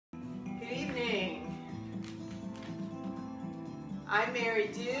I'm Mary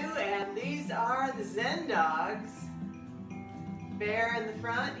Dew, and these are the Zen dogs. Bear in the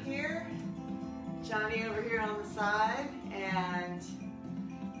front here, Johnny over here on the side, and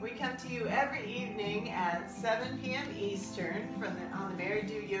we come to you every evening at 7 p.m. Eastern on the Mary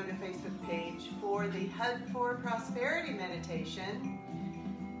Dew Yoga Facebook page for the HUD for Prosperity meditation.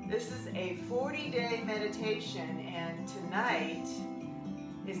 This is a 40-day meditation, and tonight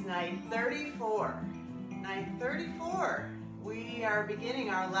is night 34. Night 34. We are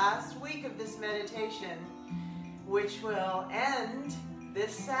beginning our last week of this meditation, which will end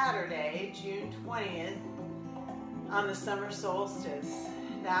this Saturday, June 20th, on the summer solstice.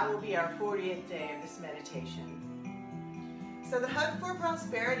 That will be our 40th day of this meditation. So the HUD for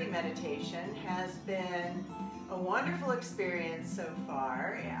Prosperity meditation has been a wonderful experience so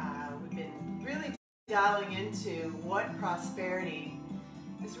far. We've been really dialing into what prosperity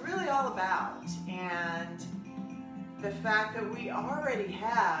is really all about, and the fact that we already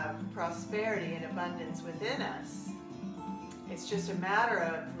have prosperity and abundance within us. It's just a matter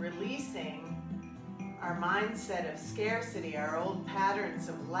of releasing our mindset of scarcity, our old patterns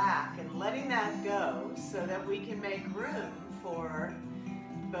of lack, and letting that go so that we can make room for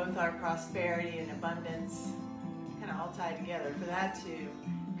both our prosperity and abundance, kind of all tied together, for that to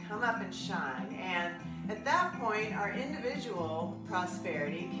come up and shine. And at that point, our individual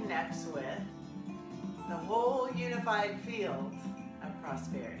prosperity connects with the whole unified field of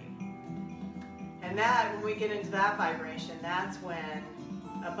prosperity. And that, when we get into that vibration, that's when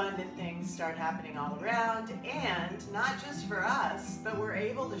abundant things start happening all around, and not just for us, but we're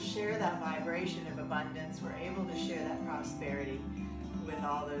able to share that vibration of abundance. We're able to share that prosperity with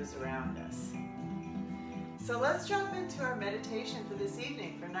all those around us. So let's jump into our meditation for this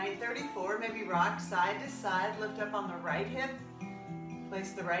evening. For night 34, maybe rock side to side, lift up on the right hip,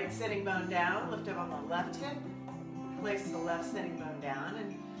 place the right sitting bone down, lift up on the left hip, place the left sitting bone down,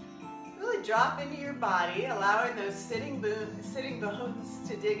 and really drop into your body, allowing those sitting bones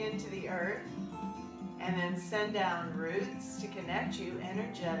to dig into the earth, and then send down roots to connect you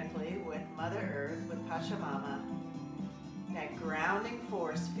energetically with Mother Earth, with Pachamama. That grounding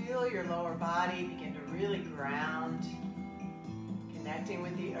force. Feel your lower body begin to really ground, connecting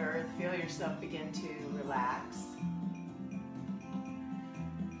with the earth. Feel yourself begin to relax.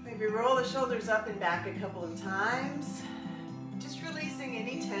 Maybe roll the shoulders up and back a couple of times, just releasing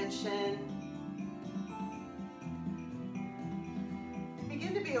any tension. And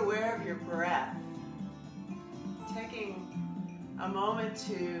begin to be aware of your breath. Taking a moment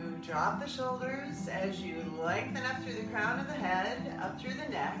to drop the shoulders as you lengthen up through the crown of the head, up through the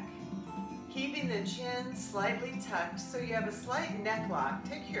neck, keeping the chin slightly tucked so you have a slight neck lock.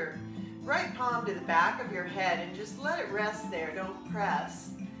 Take your right palm to the back of your head and just let it rest there. Don't press,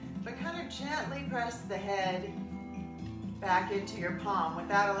 but kind of gently press the head back into your palm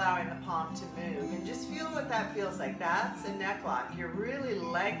without allowing the palm to move. And just feel what that feels like. That's a neck lock. You're really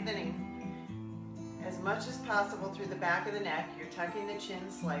lengthening as much as possible through the back of the neck. You're tucking the chin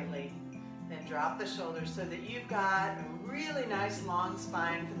slightly. Then drop the shoulders so that you've got a really nice long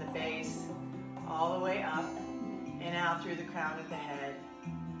spine from the base all the way up and out through the crown of the head.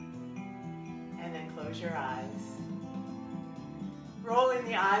 And then close your eyes. Rolling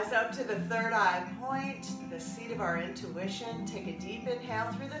the eyes up to the third eye point, the seat of our intuition. Take a deep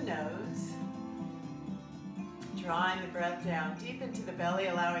inhale through the nose. Drawing the breath down deep into the belly,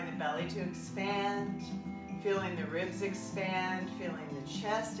 allowing the belly to expand, feeling the ribs expand, feeling the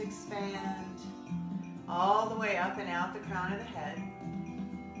chest expand, all the way up and out the crown of the head.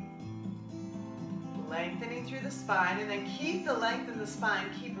 Lengthening through the spine, and then keep the length of the spine.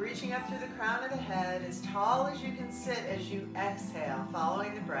 Keep reaching up through the crown of the head as tall as you can sit as you exhale,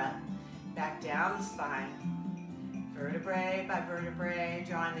 following the breath back down the spine. Vertebrae by vertebrae,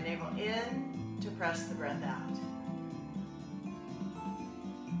 drawing the navel in to press the breath out.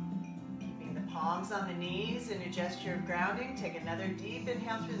 Keeping the palms on the knees in a gesture of grounding. Take another deep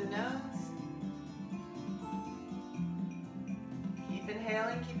inhale through the nose. Keep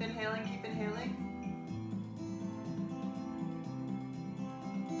inhaling, keep inhaling, keep inhaling.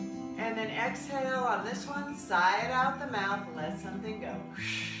 And then exhale on this one, side out the mouth, let something go.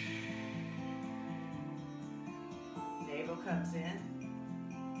 Navel comes in.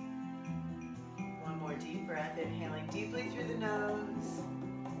 One more deep breath, inhaling deeply through the nose.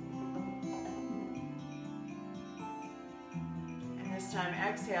 And this time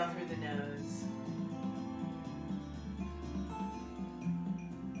exhale through the nose.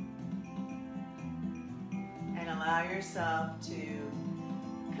 And allow yourself to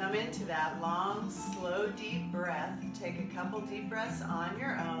come into that long, slow, deep breath. Take a couple deep breaths on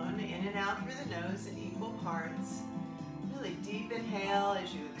your own, in and out through the nose in equal parts. really deep inhale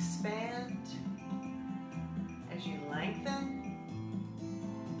as you expand, as you lengthen.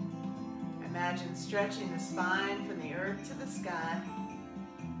 Imagine stretching the spine from the earth to the sky.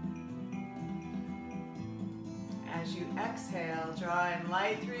 As you exhale, draw in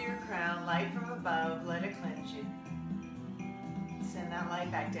light through your crown, light from above, let it cleanse you. Send that light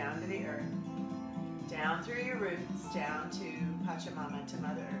back down to the earth, down through your roots, down to Pachamama, to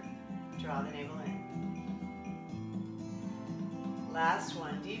Mother Earth. Draw the navel in. Last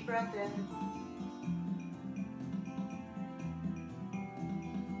one, deep breath in.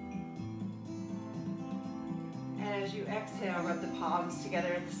 And as you exhale, rub the palms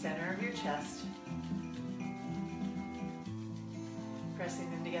together at the center of your chest.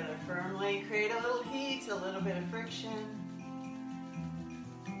 Pressing them together firmly, create a little heat, a little bit of friction.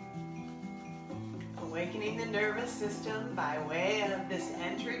 Awakening the nervous system by way of this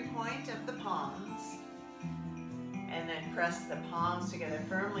entry point of the palms. And then press the palms together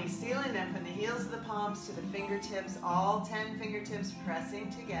firmly, sealing them from the heels of the palms to the fingertips, all 10 fingertips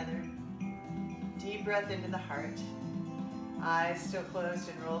pressing together. Deep breath into the heart. Eyes still closed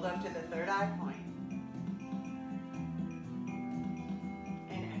and rolled up to the third eye point.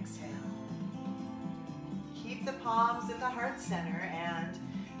 The palms at the heart center, and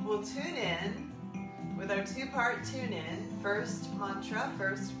we'll tune in with our two-part tune-in. First mantra,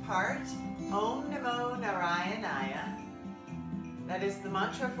 first part, Om Namo Narayanaya. That is the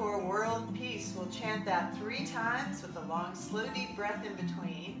mantra for world peace. We'll chant that 3 times with a long, slow, deep breath in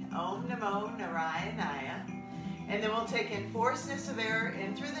between. Om Namo Narayanaya. And then we'll take in 4 sniffs of air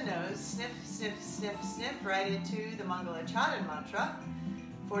in through the nose. Sniff, sniff, sniff, sniff, right into the Mangala Charan mantra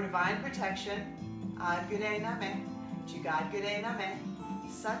for divine protection. Ad Gure Name, Jugad Gure Name,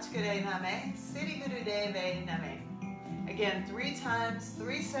 Sat Gure Name, Siddhi Guru Deve Name. Again, 3 times,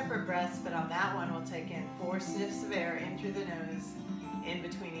 3 separate breaths, but on that one we'll take in 4 sniffs of air in through the nose in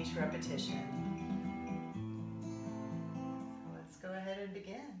between each repetition. Let's go ahead and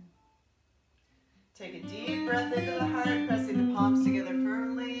begin. Take a deep breath into the heart, pressing the palms together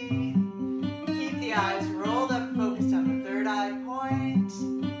firmly. Keep the eyes rolled up, focused on the third eye point.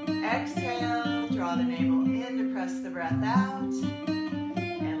 Exhale, draw the navel in to press the breath out.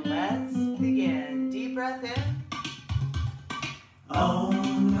 And let's begin. Deep breath in. Om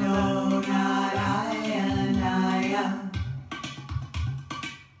Namo Narayanaya.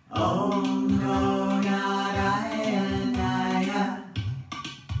 Om Namo Narayanaya.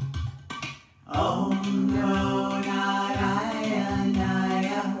 Om Namo Narayanaya.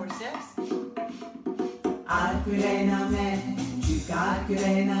 4 steps. Ad Gure Name, Jugad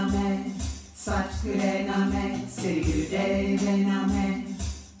Gure Name, Sat Gure Name, Siddhi Guru Deve Name.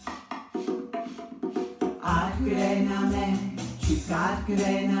 Ad Gure Name, Jugad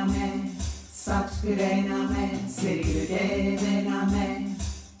Gure Name, Sat Gure Name, Siddhi Guru Deve Name.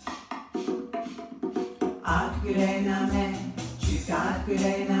 Ad Gure Name, Jugad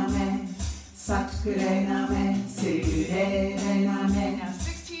Gure Name, Sat Gure Name, Siddhi Guru Deve Name. Now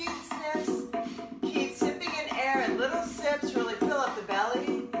 16 sniffs. Keep sipping in air in little sips. Really fill up the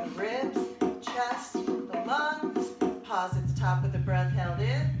belly, the ribs, chest, the lungs. Pause at the top with the breath held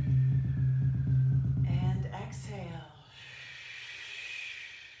in. And exhale.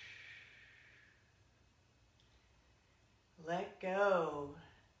 Let go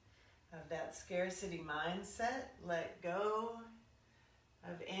of that scarcity mindset. Let go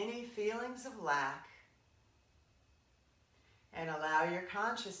of any feelings of lack. And allow your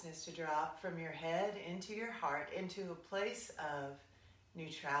consciousness to drop from your head into your heart, into a place of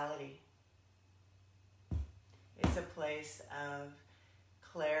neutrality. It's a place of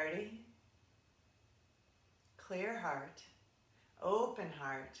clarity, clear heart, open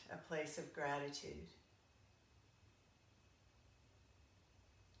heart, a place of gratitude,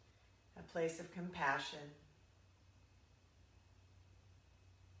 a place of compassion.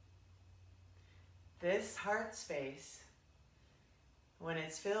 This heart space, when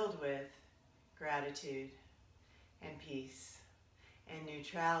it's filled with gratitude and peace and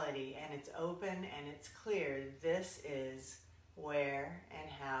neutrality, and it's open and it's clear, this is where and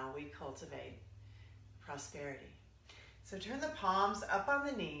how we cultivate prosperity. So turn the palms up on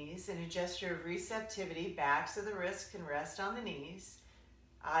the knees in a gesture of receptivity. Backs of the wrists can rest on the knees.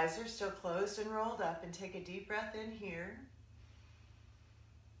 Eyes are still closed and rolled up, and take a deep breath in here.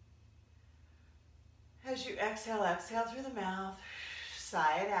 As you exhale, exhale through the mouth.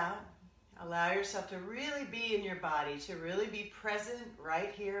 Sigh it out. Allow yourself to really be in your body, to really be present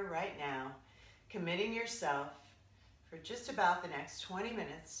right here, right now, committing yourself for just about the next 20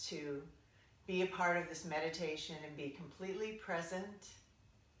 minutes to be a part of this meditation and be completely present,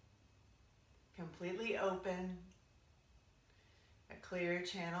 completely open, a clear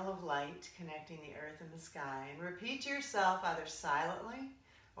channel of light connecting the earth and the sky. And repeat to yourself, either silently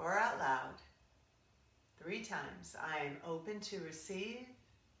or out loud, 3 times. I am open to receive.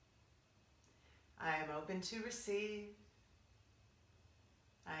 I am open to receive.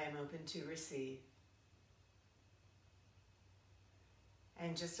 I am open to receive.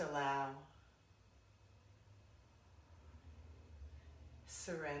 And just allow,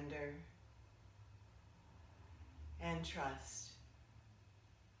 surrender, and trust.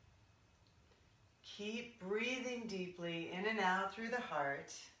 Keep breathing deeply in and out through the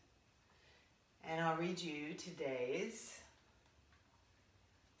heart. And I'll read you today's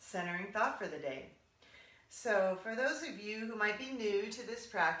centering thought for the day. So for those of you who might be new to this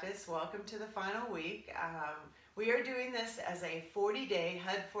practice, welcome to the final week. We are doing this as a 40-day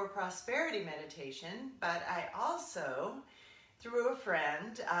HUD for Prosperity meditation, but I also, through a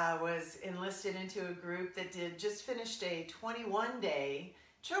friend, was enlisted into a group that just finished a 21-day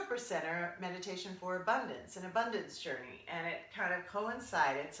Chopra Center meditation for abundance, an abundance journey, and it kind of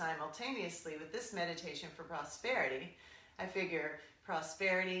coincided simultaneously with this meditation for prosperity. I figure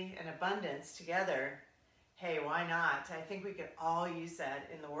prosperity and abundance together, hey, why not? I think we could all use that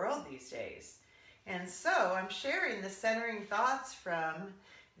in the world these days. And so I'm sharing the centering thoughts from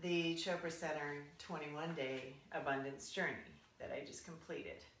the Chopra Center 21-day abundance journey that I just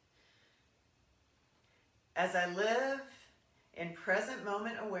completed. As I live in present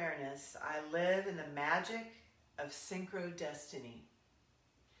moment awareness, I live in the magic of synchrodestiny.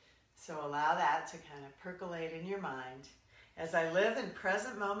 So allow that to kind of percolate in your mind. As I live in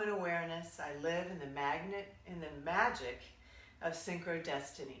present moment awareness, I live in the magic of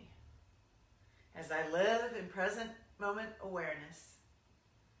synchrodestiny. As I live in present moment awareness,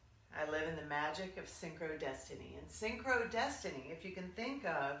 I live in the magic of synchrodestiny. And synchrodestiny, if you can think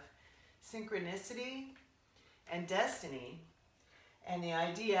of synchronicity and destiny, and the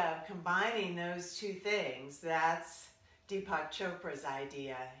idea of combining those two things, that's Deepak Chopra's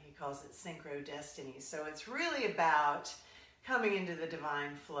idea. He calls it synchrodestiny. So it's really about coming into the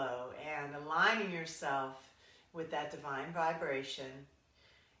divine flow and aligning yourself with that divine vibration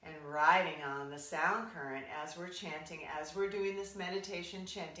and riding on the sound current as we're chanting, as we're doing this meditation,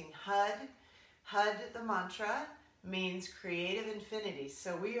 chanting HUD. HUD, the mantra, means creative infinity.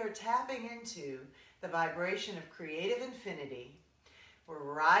 So we are tapping into the vibration of creative infinity.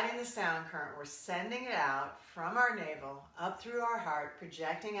 We're riding the sound current. We're sending it out from our navel, up through our heart,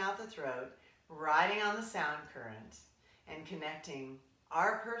 projecting out the throat, riding on the sound current, and connecting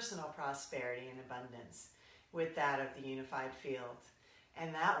our personal prosperity and abundance with that of the unified field.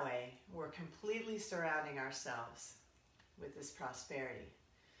 And that way, we're completely surrounding ourselves with this prosperity.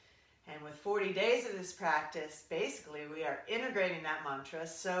 And with 40 days of this practice, basically, we are integrating that mantra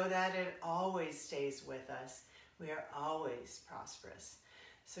so that it always stays with us. We are always prosperous.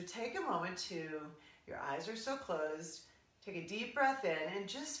 So take a moment to, your eyes are still closed, take a deep breath in and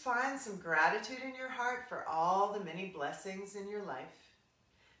just find some gratitude in your heart for all the many blessings in your life.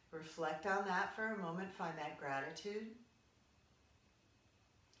 Reflect on that for a moment, find that gratitude.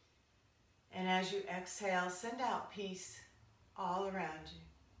 And as you exhale, send out peace all around you.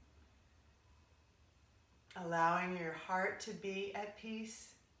 Allowing your heart to be at peace.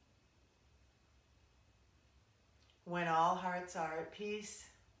 When all hearts are at peace,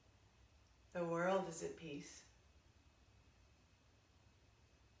 the world is at peace.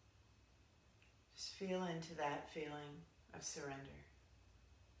 Just feel into that feeling of surrender.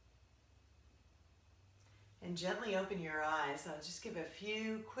 And gently open your eyes. I'll just give a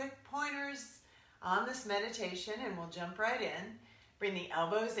few quick pointers on this meditation and we'll jump right in. Bring the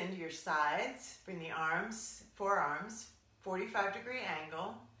elbows into your sides. Bring the arms, forearms, 45-degree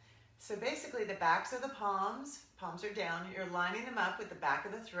angle. So basically the backs of the palms are down. You're lining them up with the back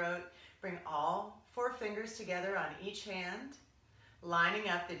of the throat. Bring all 4 fingers together on each hand, lining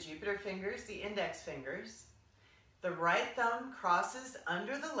up the Jupiter fingers, the index fingers. The right thumb crosses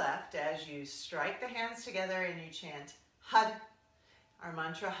under the left as you strike the hands together and you chant HUD, our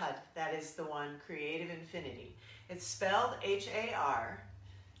mantra HUD. That is the one, creative infinity. It's spelled H-A-R,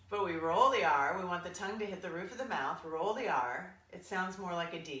 but we roll the R. We want the tongue to hit the roof of the mouth. Roll the R. It sounds more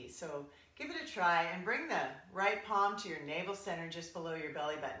like a D. So give it a try and bring the right palm to your navel center just below your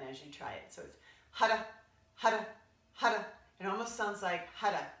belly button as you try it. So it's HUDA, HUDA, HUDA. It almost sounds like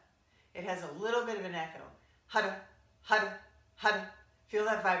HUDA. It has a little bit of an echo. HUDA, HUDA, HUDA. Feel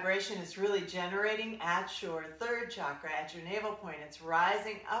that vibration is really generating at your 3rd chakra, at your navel point. It's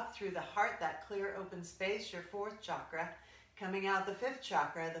rising up through the heart, that clear open space, your 4th chakra, coming out the 5th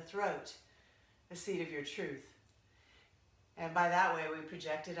chakra, the throat, the seat of your truth.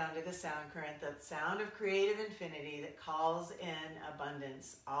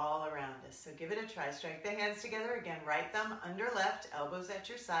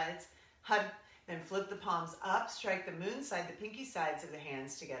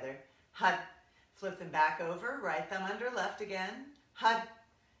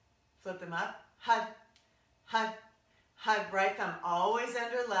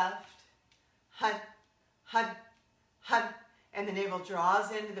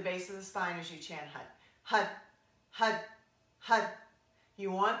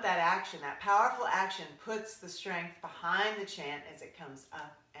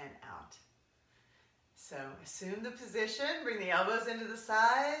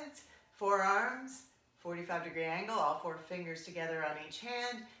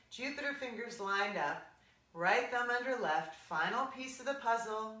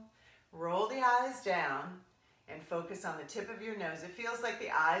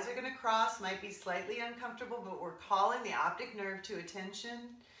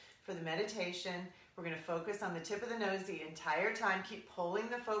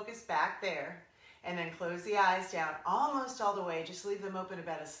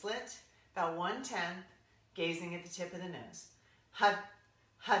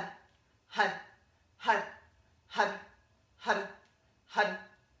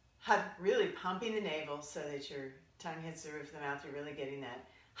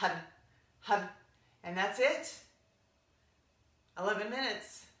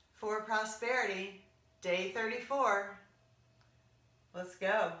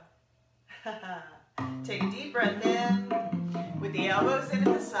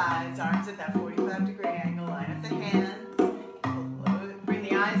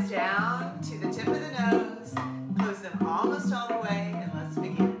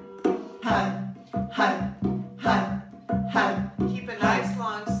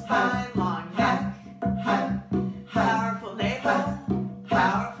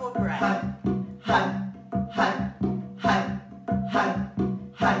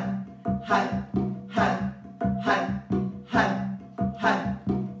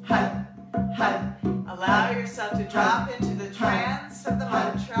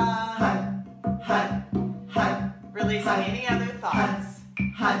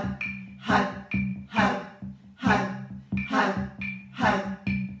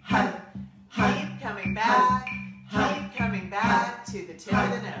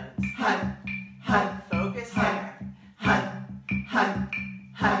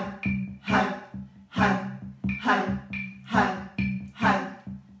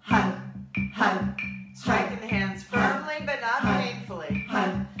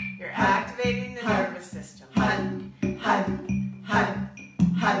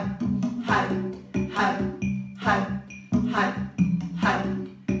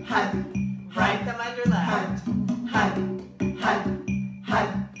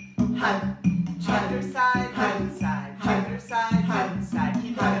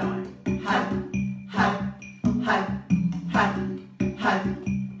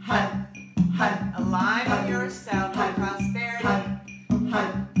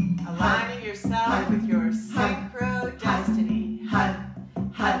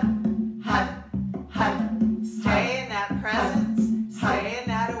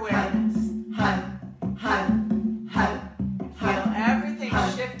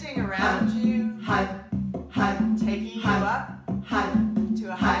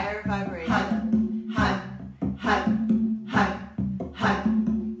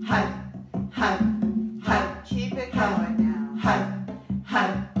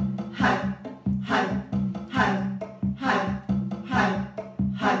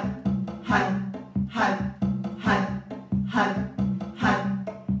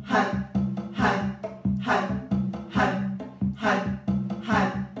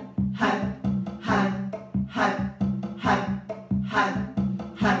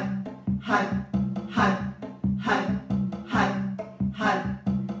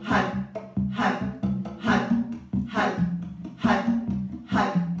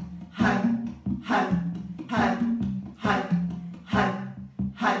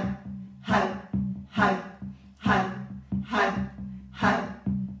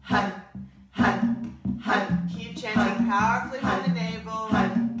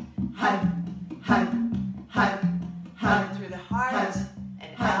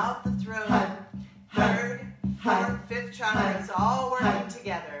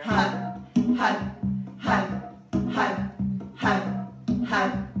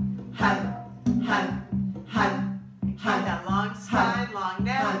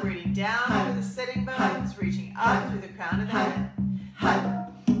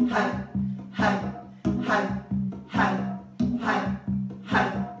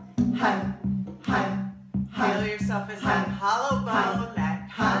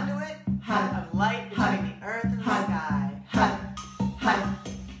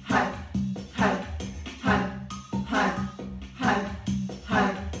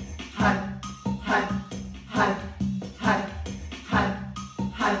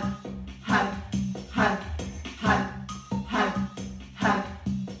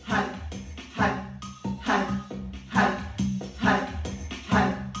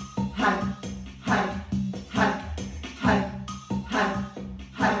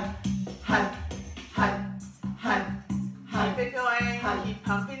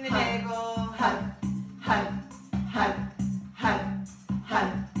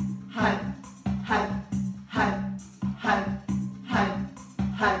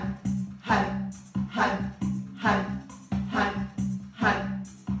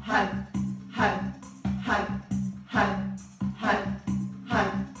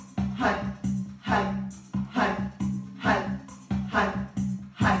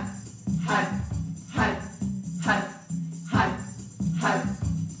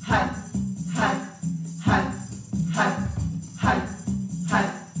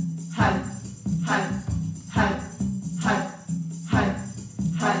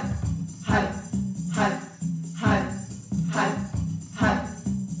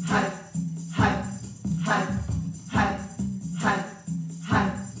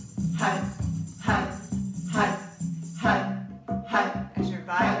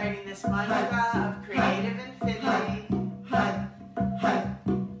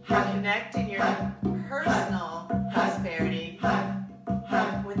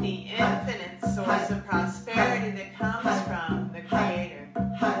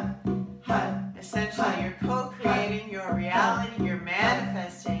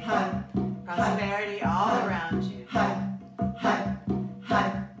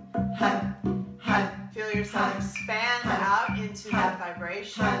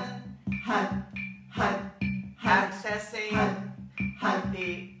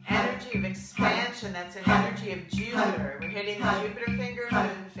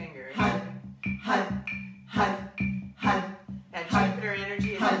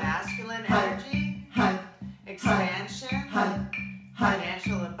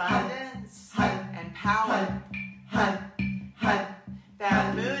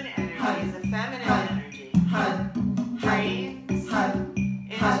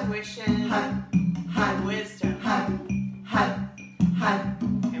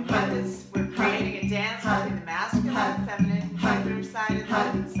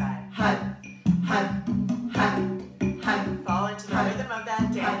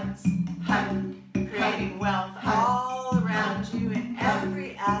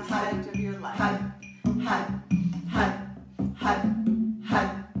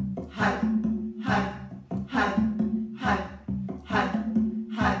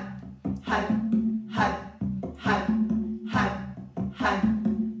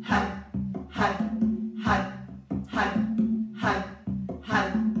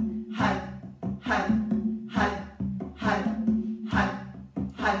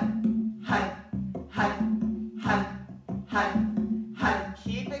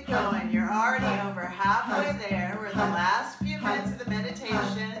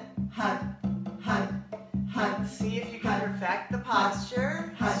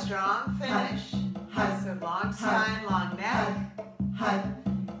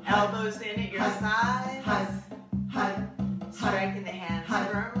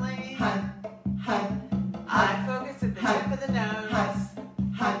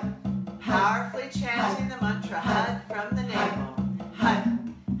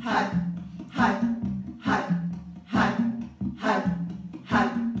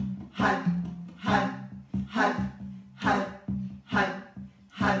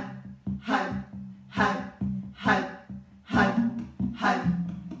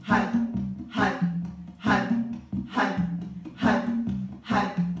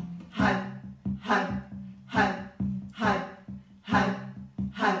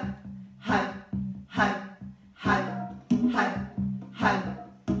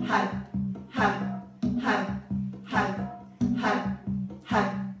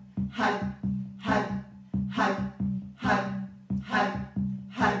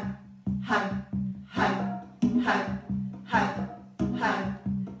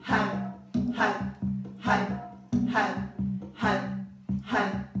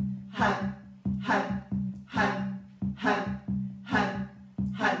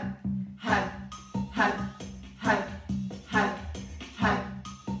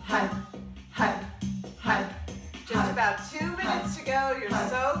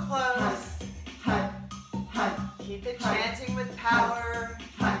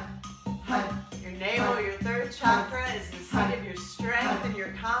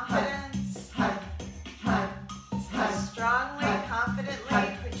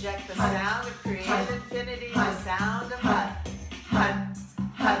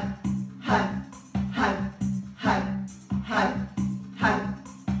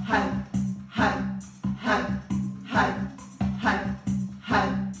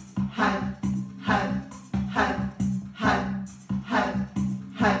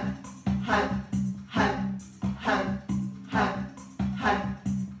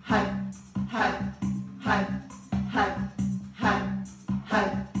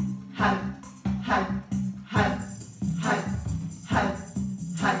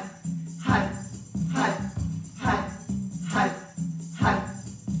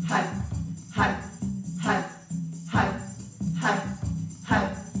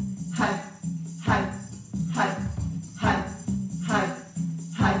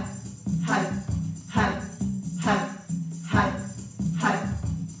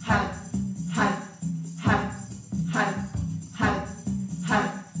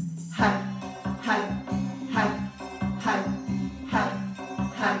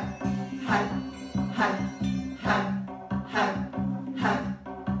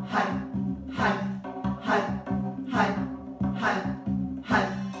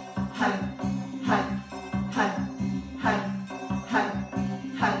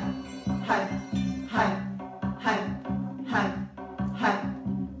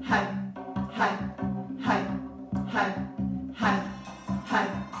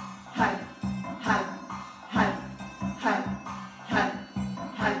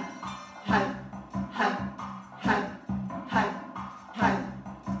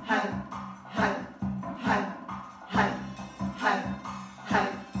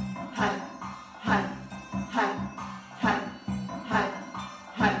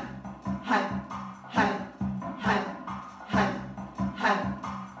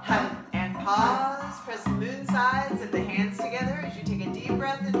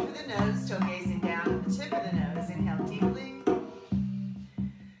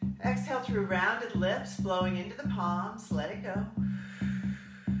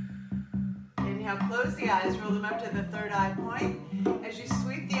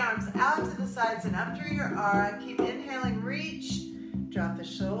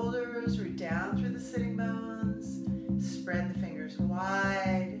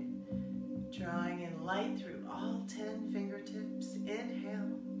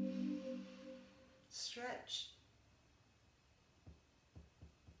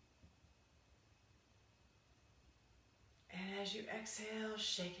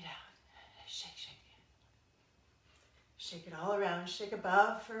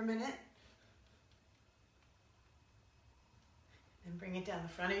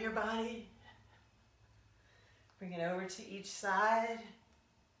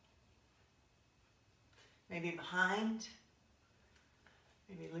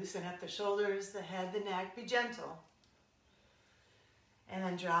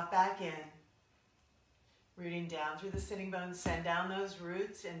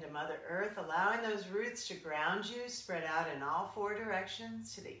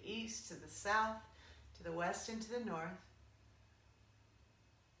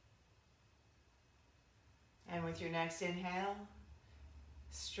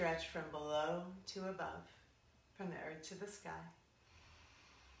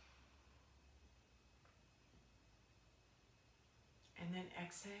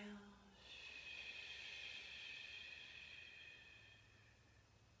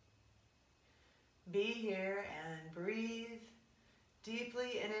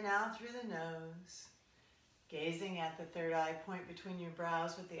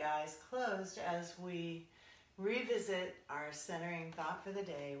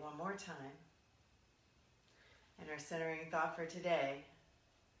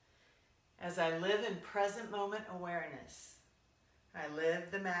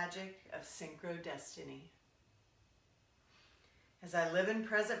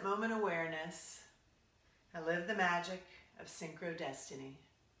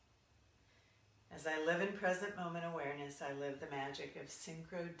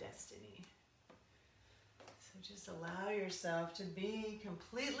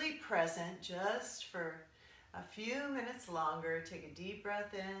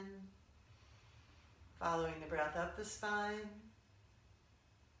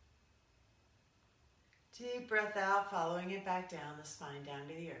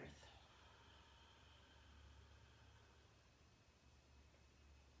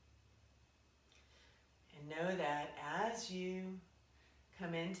 know that as you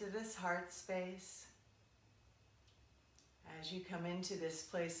come into this heart space, as you come into this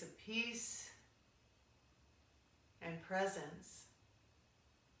place of peace and presence,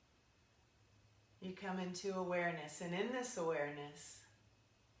 you come into awareness, and in this awareness,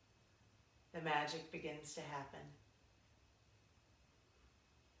 the magic begins to happen.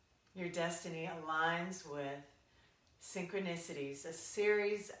 Your destiny aligns with synchronicities, a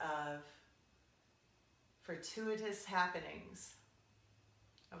series of fortuitous happenings,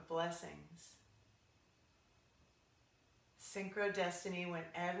 of blessings. Synchrodestiny, when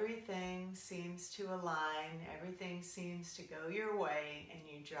everything seems to align, everything seems to go your way, and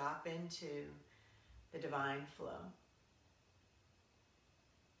you drop into the divine flow.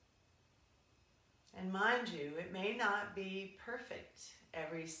 And mind you, it may not be perfect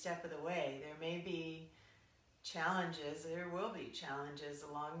every step of the way. There may be challenges, there will be challenges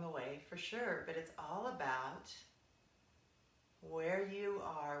along the way for sure, but it's all about where you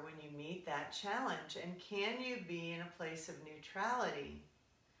are when you meet that challenge, and can you be in a place of neutrality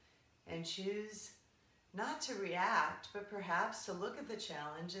and choose not to react, but perhaps to look at the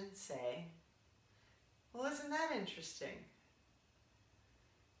challenge and say, well, isn't that interesting?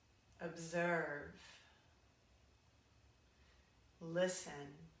 Observe, listen.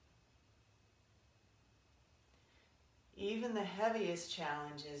 Even the heaviest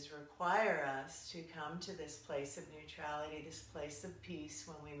challenges require us to come to this place of neutrality, this place of peace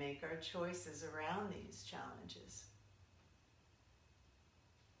when we make our choices around these challenges.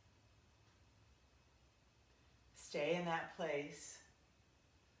 Stay in that place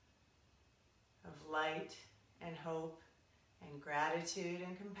of light and hope and gratitude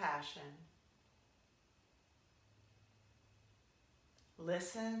and compassion.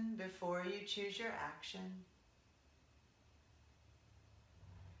 Listen before you choose your action.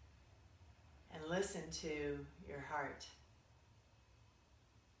 And listen to your heart.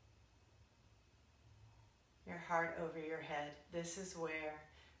 Your heart over your head. This is where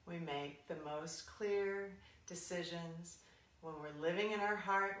we make the most clear decisions. When we're living in our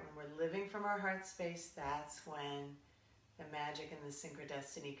heart, when we're living from our heart space, that's when the magic and the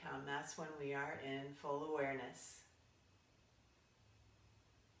synchrodestiny come. That's when we are in full awareness.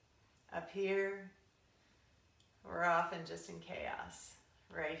 Up here, we're often just in chaos.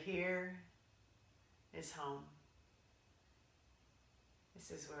 Right here is home.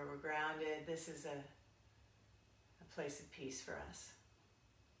 This is where we're grounded. This is a place of peace for us.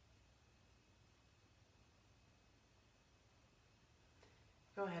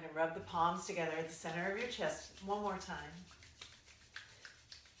 Go ahead and rub the palms together at the center of your chest one more time.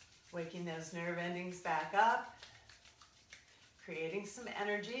 Waking those nerve endings back up, creating some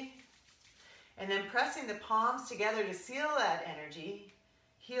energy, and then pressing the palms together to seal that energy.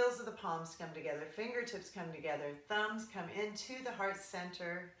 Heels of the palms come together, fingertips come together, thumbs come into the heart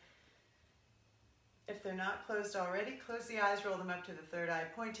center. If they're not closed already, close the eyes, roll them up to the third eye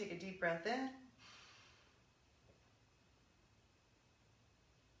point, take a deep breath in.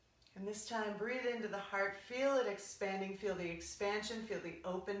 And this time, breathe into the heart, feel it expanding, feel the expansion, feel the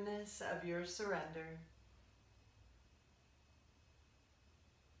openness of your surrender.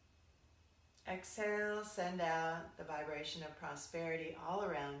 Exhale, send out the vibration of prosperity all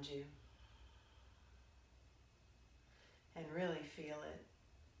around you. And really feel it.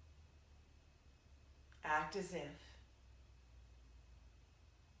 Act as if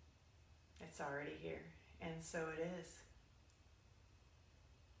it's already here. And so it is.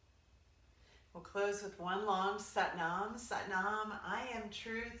 We'll close with one long Satnam. Satnam, I am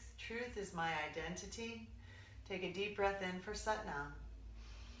truth. Truth is my identity. Take a deep breath in for Satnam.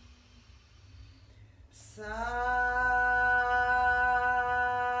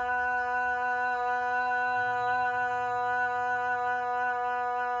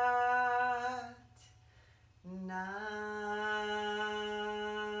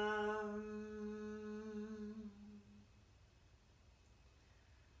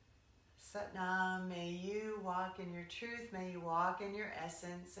 Satnam, may you walk in your truth, may you walk in your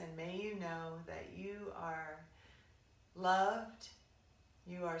essence, and may you know that you are loved,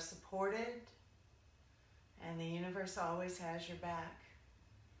 you are supported, and the universe always has your back.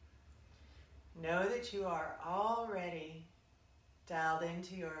 Know that you are already dialed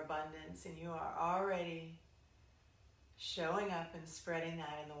into your abundance, and you are already showing up and spreading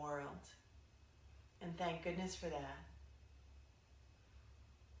that in the world. And thank goodness for that.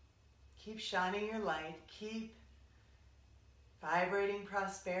 Keep shining your light. Keep vibrating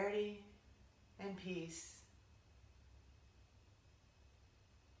prosperity and peace.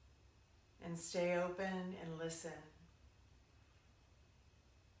 And stay open and listen.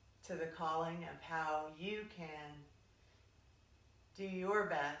 to the calling of how you can do your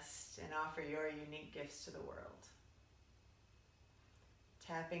best and offer your unique gifts to the world.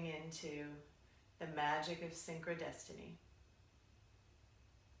 Tapping into the magic of synchrodestiny.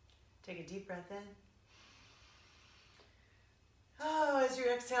 Take a deep breath in. Oh, as you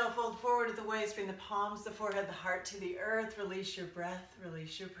exhale, fold forward at the waist, bring the palms, the forehead, the heart to the earth. Release your breath,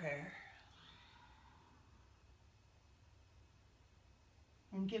 release your prayer.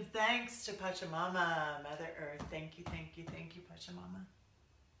 And give thanks to Pachamama, Mother Earth. Thank you, thank you, thank you, Pachamama.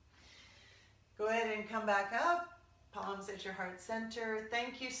 Go ahead and come back up. Palms at your heart center.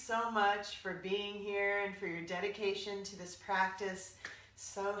 Thank you so much for being here and for your dedication to this practice.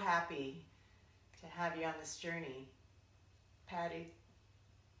 So happy to have you on this journey. Patty.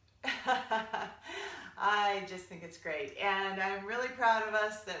 I just think it's great. And I'm really proud of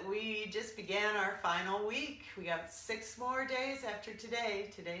us that we just began our final week. We got 6 more days after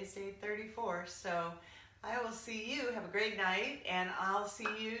today. Today's day 34. So I will see you. Have a great night. And I'll see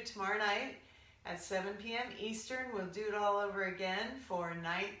you tomorrow night at 7 p.m. Eastern. We'll do it all over again for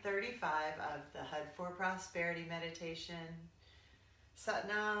night 35 of the HUD for Prosperity meditation.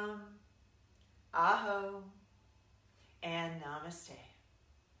 Satnam, Aho, and Namaste.